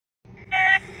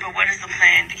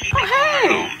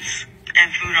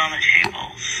food on the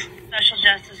tables. Social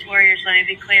justice warriors, let me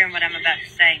be clear on what I'm about to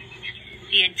say.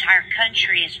 The entire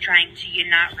country is trying to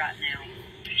unite right now.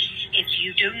 If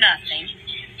you do nothing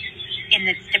in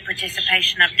the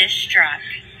participation of this strike,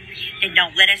 then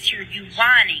don't let us hear you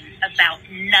whining about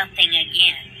nothing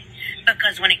again.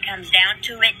 Because when it comes down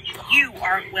to it, you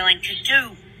aren't willing to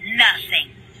do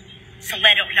nothing. So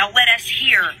don't let us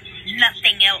hear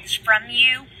nothing else from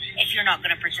you if you're not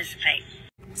going to participate.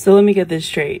 So let me get this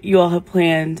straight. You all have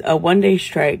planned a one-day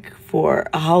strike for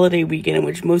a holiday weekend in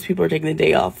which most people are taking the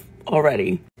day off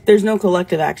already. There's no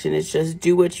collective action. It's just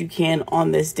do what you can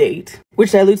on this date,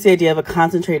 which dilutes the idea of a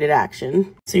concentrated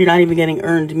action. So you're not even getting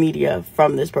earned media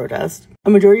from this protest. A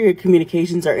majority of your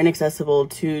communications are inaccessible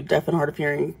to deaf and hard of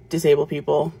hearing disabled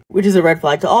people, which is a red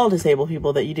flag to all disabled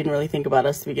people that you didn't really think about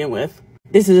us to begin with.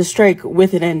 This is a strike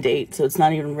with an end date, so it's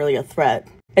not even really a threat.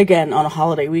 Again, on a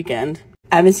holiday weekend.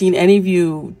 I haven't seen any of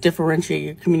you differentiate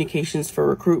your communications for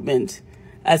recruitment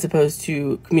as opposed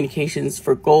to communications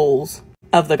for goals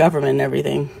of the government and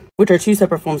everything, which are two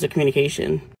separate forms of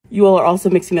communication. You all are also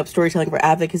mixing up storytelling for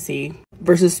advocacy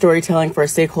versus storytelling for a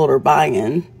stakeholder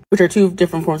buy-in, which are two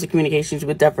different forms of communications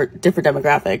with different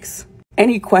demographics.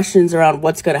 Any questions around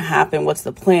what's going to happen, what's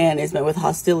the plan, is met with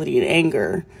hostility and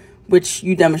anger, which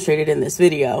you demonstrated in this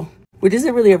video, which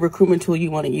isn't really a recruitment tool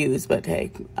you want to use, but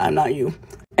hey, I'm not you.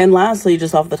 And lastly,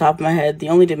 just off the top of my head, the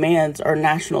only demands are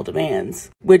national demands,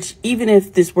 which even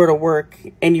if this were to work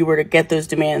and you were to get those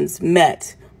demands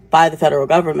met by the federal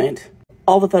government,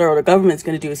 all the federal government's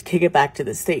going to do is kick it back to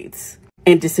the states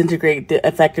and disintegrate the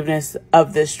effectiveness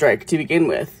of this strike to begin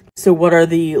with. So what are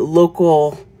the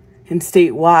local and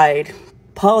statewide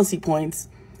policy points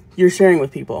you're sharing with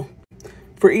people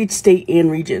for each state and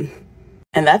region?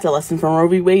 And that's a lesson from Roe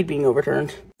v. Wade being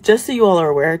overturned. Just so you all are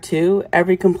aware, too,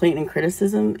 every complaint and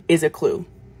criticism is a clue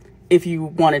if you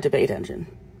wanted to pay attention.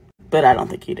 But I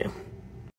don't think you do.